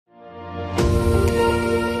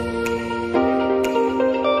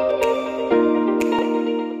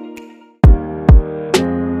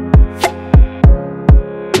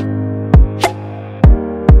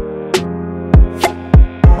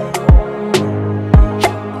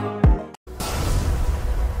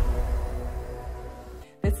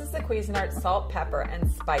Cuisinart salt, pepper, and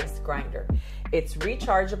spice grinder. It's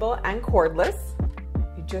rechargeable and cordless.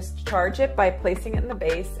 You just charge it by placing it in the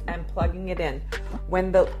base and plugging it in.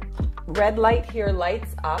 When the red light here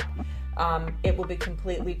lights up, it will be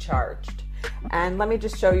completely charged. And let me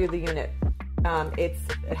just show you the unit. It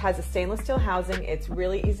has a stainless steel housing. It's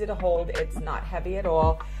really easy to hold. It's not heavy at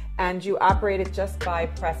all. And you operate it just by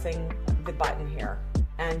pressing the button here.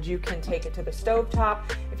 And you can take it to the stove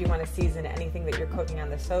top if you want to season anything that you're cooking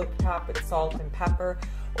on the stove top with salt and pepper,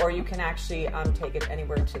 or you can actually take it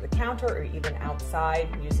anywhere to the counter or even outside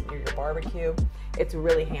and use it near your barbecue. It's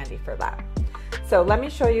really handy for that. So let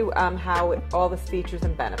me show you how all the features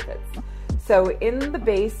and benefits. So in the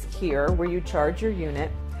base here where you charge your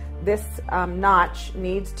unit, this notch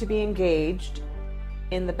needs to be engaged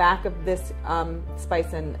in the back of this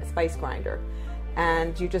spice grinder.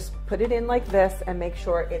 And you just put it in like this and make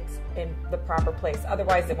sure it's in the proper place.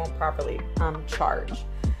 Otherwise it won't properly charge.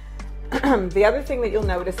 The other thing that you'll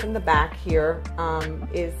notice in the back here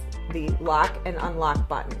is the lock and unlock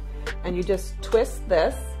button. And you just twist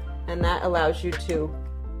this and that allows you to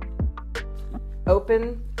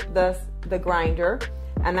open the grinder,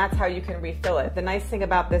 and that's how you can refill it. The nice thing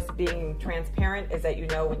about this being transparent is that you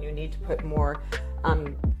know when you need to put more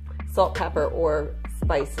salt, pepper, or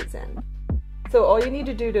spices in. So all you need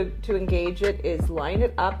to do to engage it is line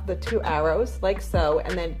it up, the two arrows, like so,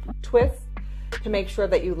 and then twist to make sure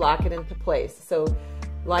that you lock it into place. So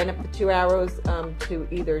line up the two arrows to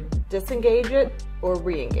either disengage it or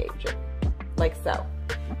re-engage it, like so.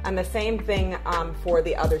 And the same thing for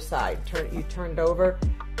the other side. You turn it over,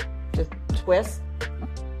 just twist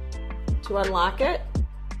to unlock it,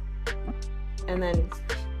 and then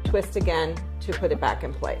twist again to put it back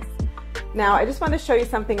in place. Now I just want to show you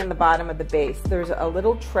something in the bottom of the base. There's a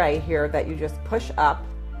little tray here that you just push up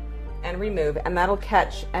and remove, and that'll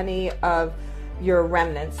catch any of your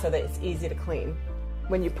remnants so that it's easy to clean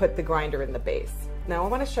when you put the grinder in the base. Now I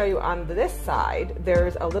want to show you on this side,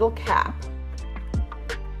 there's a little cap,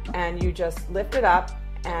 and you just lift it up.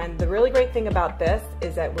 And the really great thing about this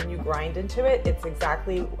is that when you grind into it, it's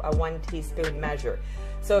exactly a 1 teaspoon measure.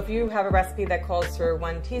 So if you have a recipe that calls for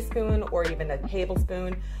 1 teaspoon or even a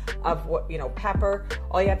tablespoon of pepper,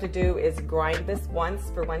 all you have to do is grind this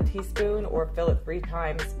once for 1 teaspoon or fill it 3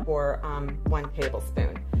 times for 1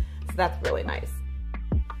 tablespoon. So that's really nice.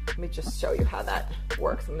 Let me just show you how that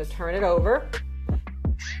works. I'm going to turn it over.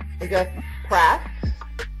 We go press.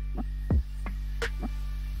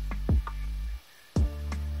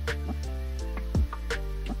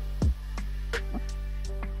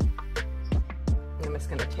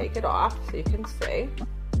 Going to take it off so you can see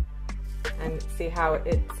and see how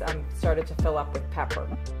it's started to fill up with pepper.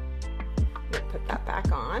 I'm going to put that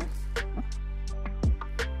back on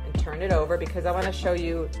and turn it over because I want to show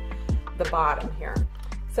you the bottom here.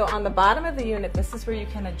 So on the bottom of the unit, this is where you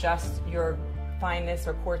can adjust your fineness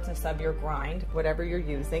or coarseness of your grind, whatever you're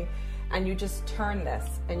using, and you just turn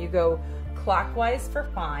this and you go clockwise for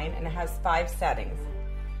fine, and it has 5 settings.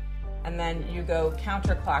 And then you go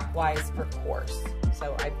counterclockwise for coarse.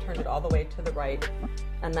 So I've turned it all the way to the right,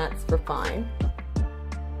 and that's for fine.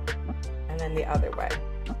 And then the other way,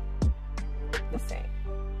 the same.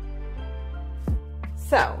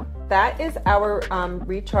 So that is our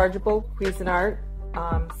rechargeable Cuisinart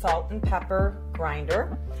salt and pepper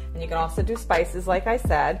grinder. And you can also do spices, like I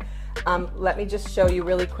said. Let me just show you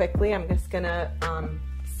really quickly. I'm just gonna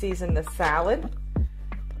season the salad.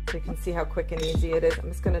 So you can see how quick and easy it is. I'm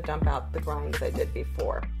just going to dump out the grinds I did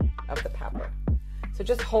before of the pepper. So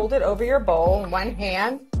just hold it over your bowl in one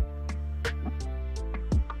hand. You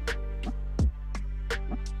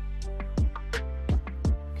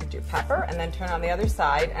can do pepper and then turn on the other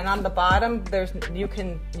side. And on the bottom, you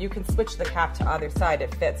can switch the cap to either side.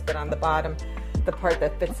 It fits, but on the bottom, the part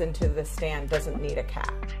that fits into the stand doesn't need a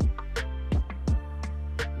cap.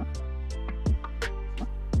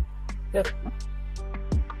 Yep.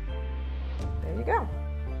 There you go.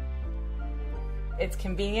 It's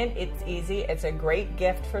convenient, it's easy, it's a great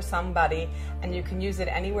gift for somebody, and you can use it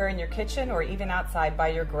anywhere in your kitchen or even outside by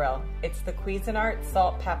your grill. It's the Cuisinart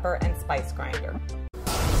salt, pepper, and spice grinder.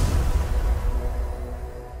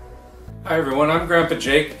 Hi everyone, I'm Grandpa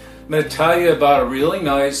Jake. I'm going to tell you about a really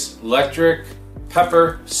nice electric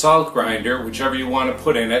pepper salt grinder, whichever you want to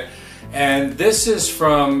put in it. And this is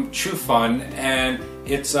from Chew Fun, and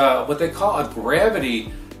it's what they call a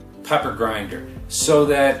Graviti pepper grinder, so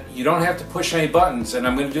that you don't have to push any buttons. And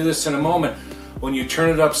I'm going to do this in a moment. When you turn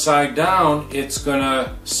it upside down, it's going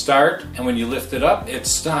to start, and when you lift it up, it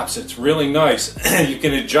stops. It's really nice. You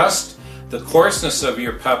can adjust the coarseness of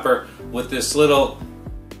your pepper with this little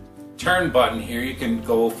turn button here. You can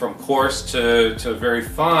go from coarse to very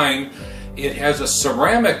fine. It has a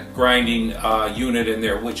ceramic grinding unit in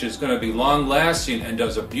there, which is going to be long lasting and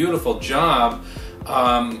does a beautiful job.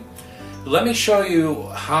 Let me show you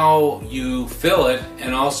how you fill it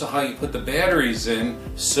and also how you put the batteries in.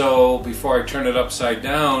 So before I turn it upside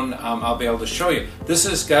down, I'll be able to show you. This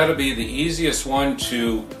has got to be the easiest one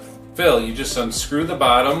to fill. You just unscrew the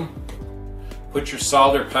bottom, put your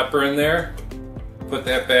salt or pepper in there, put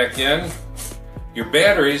that back in. Your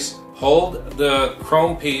batteries, hold the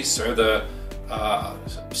chrome piece or the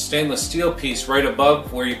stainless steel piece right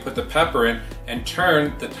above where you put the pepper in and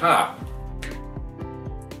turn the top.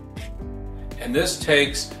 And this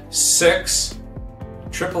takes 6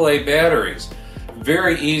 AAA batteries.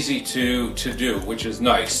 Very easy to do, which is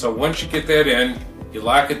nice. So once you get that in, you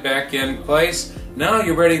lock it back in place. Now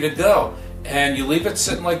you're ready to go. And you leave it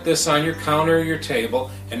sitting like this on your counter or your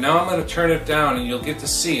table. And now I'm going to turn it down and you'll get to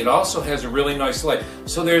see. It also has a really nice light.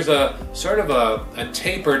 So there's a sort of a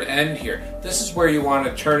tapered end here. This is where you want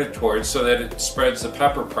to turn it towards so that it spreads the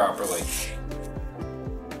pepper properly.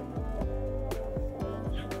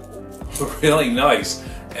 Really nice,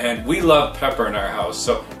 and we love pepper in our house.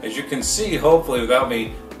 So as you can see, hopefully without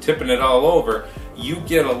me tipping it all over, you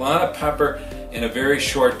get a lot of pepper in a very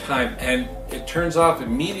short time, and it turns off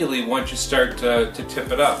immediately once you start to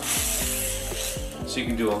tip it up. So you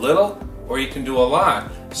can do a little or you can do a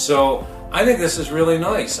lot. So I think this is really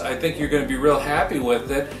nice. I think you're going to be real happy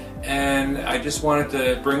with it, and I just wanted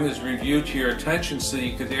to bring this review to your attention so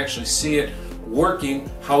you could actually see it working,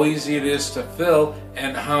 how easy it is to fill,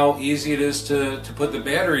 and how easy it is to put the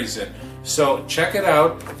batteries in. So check it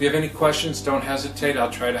out. If you have any questions, don't hesitate. I'll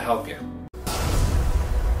try to help you.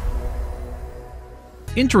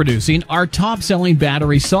 Introducing our top-selling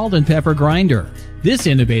battery salt and pepper grinder. This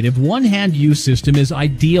innovative one-hand use system is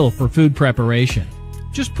ideal for food preparation.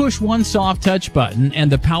 Just push one soft touch button and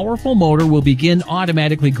the powerful motor will begin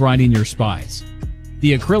automatically grinding your spice.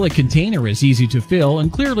 The acrylic container is easy to fill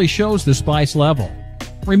and clearly shows the spice level.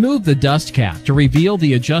 Remove the dust cap to reveal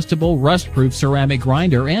the adjustable rust-proof ceramic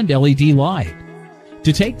grinder and LED light.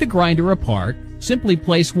 To take the grinder apart, simply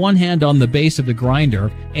place one hand on the base of the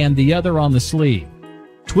grinder and the other on the sleeve.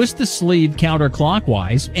 Twist the sleeve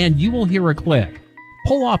counterclockwise and you will hear a click.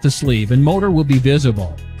 Pull off the sleeve and motor will be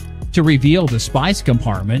visible. To reveal the spice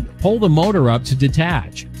compartment, pull the motor up to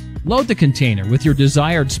detach. Load the container with your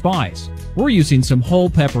desired spice. We're using some whole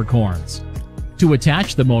peppercorns. To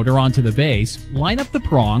attach the motor onto the base, line up the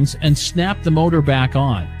prongs and snap the motor back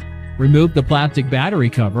on. Remove the plastic battery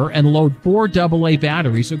cover and load 4 AA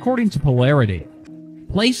batteries according to polarity.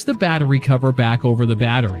 Place the battery cover back over the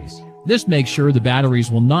batteries. This makes sure the batteries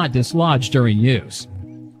will not dislodge during use.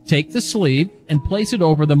 Take the sleeve and place it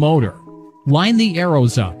over the motor. Line the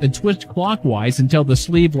arrows up and twist clockwise until the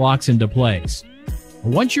sleeve locks into place.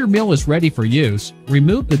 Once your mill is ready for use,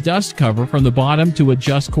 remove the dust cover from the bottom to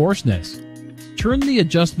adjust coarseness. Turn the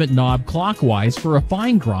adjustment knob clockwise for a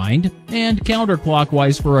fine grind and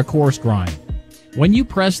counterclockwise for a coarse grind. When you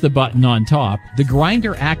press the button on top, the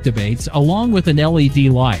grinder activates along with an LED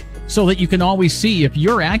light so that you can always see if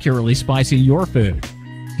you're accurately spicing your food.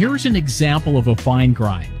 Here's an example of a fine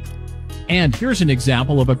grind. And here's an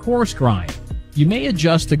example of a coarse grind. You may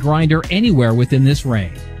adjust the grinder anywhere within this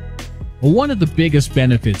range. One of the biggest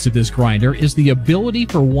benefits of this grinder is the ability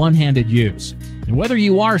for one-handed use. And whether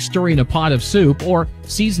you are stirring a pot of soup or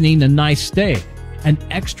seasoning a nice steak, an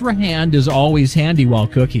extra hand is always handy while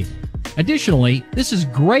cooking. Additionally, this is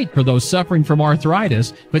great for those suffering from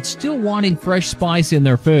arthritis but still wanting fresh spice in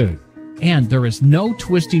their food. And there is no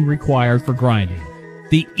twisting required for grinding.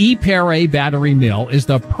 The Eparé battery mill is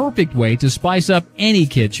the perfect way to spice up any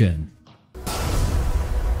kitchen.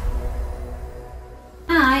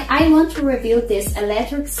 Hi, I want to review this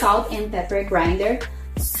electric salt and pepper grinder.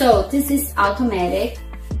 So this is automatic.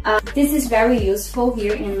 This is very useful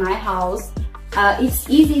here in my house. It's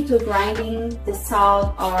easy to grinding the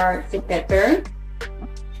salt or the pepper.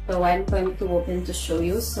 So I'm going to open to show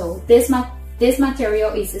you. So this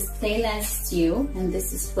material is stainless steel and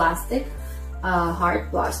this is plastic, hard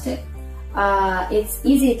plastic. It's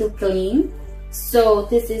easy to clean. So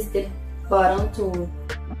this is the button to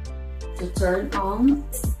turn on.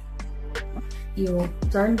 You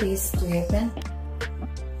turn this to open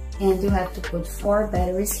and you have to put 4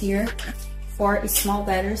 batteries here, 4 small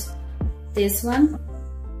batteries. This one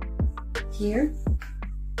here,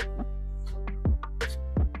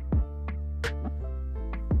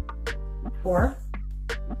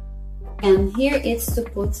 and here it's to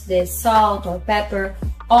put the salt or pepper,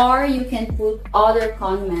 or you can put other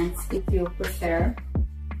condiments if you prefer.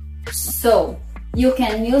 So You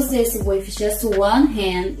can use this with just one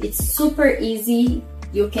hand. It's super easy.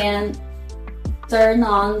 You can turn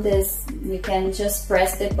on this, you can just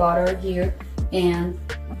press the button here and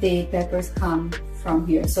the peppers come from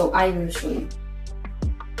here. So I will show you.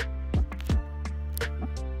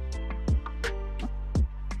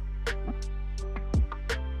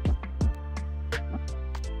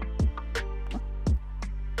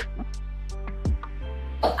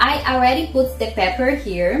 I already put the pepper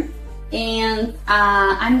here, and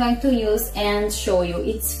I'm going to use and show you.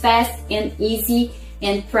 It's fast and easy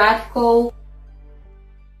and practical.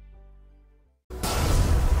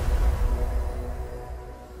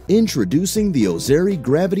 Introducing the Ozeri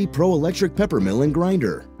Graviti Pro Electric Pepper Mill and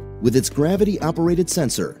Grinder. With its gravity-operated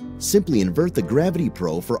sensor, simply invert the Graviti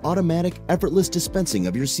Pro for automatic, effortless dispensing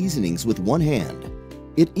of your seasonings with one hand.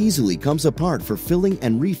 It easily comes apart for filling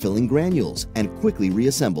and refilling granules and quickly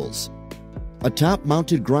reassembles. A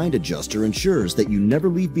top-mounted grind adjuster ensures that you never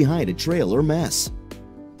leave behind a trail or mess.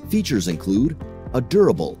 Features include a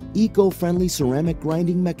durable, eco-friendly ceramic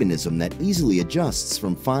grinding mechanism that easily adjusts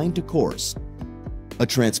from fine to coarse, a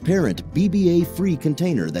transparent BBA-free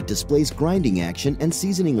container that displays grinding action and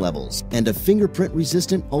seasoning levels, and a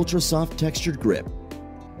fingerprint-resistant ultra-soft textured grip.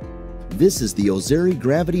 This is the Ozeri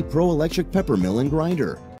Graviti Pro Electric Pepper Mill and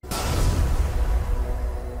Grinder.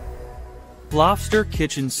 FLAFSTER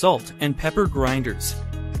Kitchen Salt and Pepper Grinders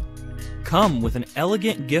come with an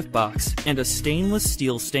elegant gift box and a stainless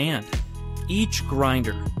steel stand. Each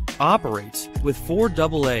grinder operates with 4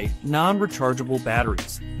 AA non-rechargeable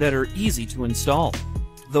batteries that are easy to install.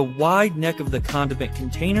 The wide neck of the condiment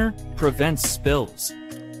container prevents spills.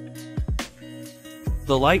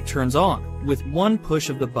 The light turns on with one push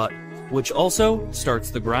of the button, which also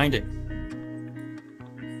starts the grinding.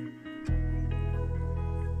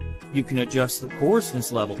 You can adjust the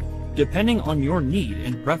coarseness level depending on your need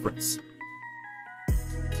and preference.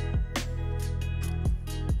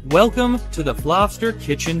 Welcome to the FLAFSTER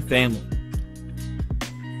Kitchen family.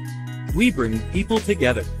 We bring people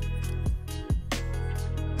together.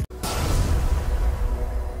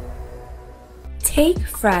 Take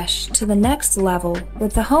fresh to the next level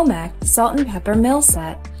with the Homac Salt and Pepper Mill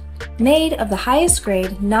Set, made of the highest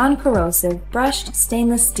grade non-corrosive brushed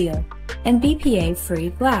stainless steel and BPA-free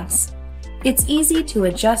glass. It's easy to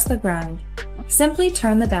adjust the grind. Simply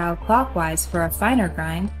turn the dial clockwise for a finer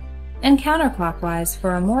grind and counterclockwise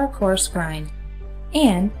for a more coarse grind.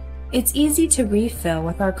 And it's easy to refill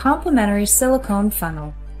with our complimentary silicone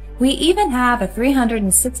funnel. We even have a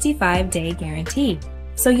 365-day guarantee,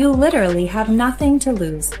 so you literally have nothing to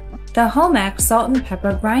lose. The Homac Salt and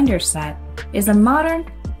Pepper Grinder Set is a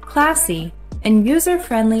modern, classy, and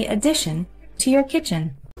user-friendly addition to your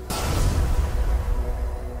kitchen.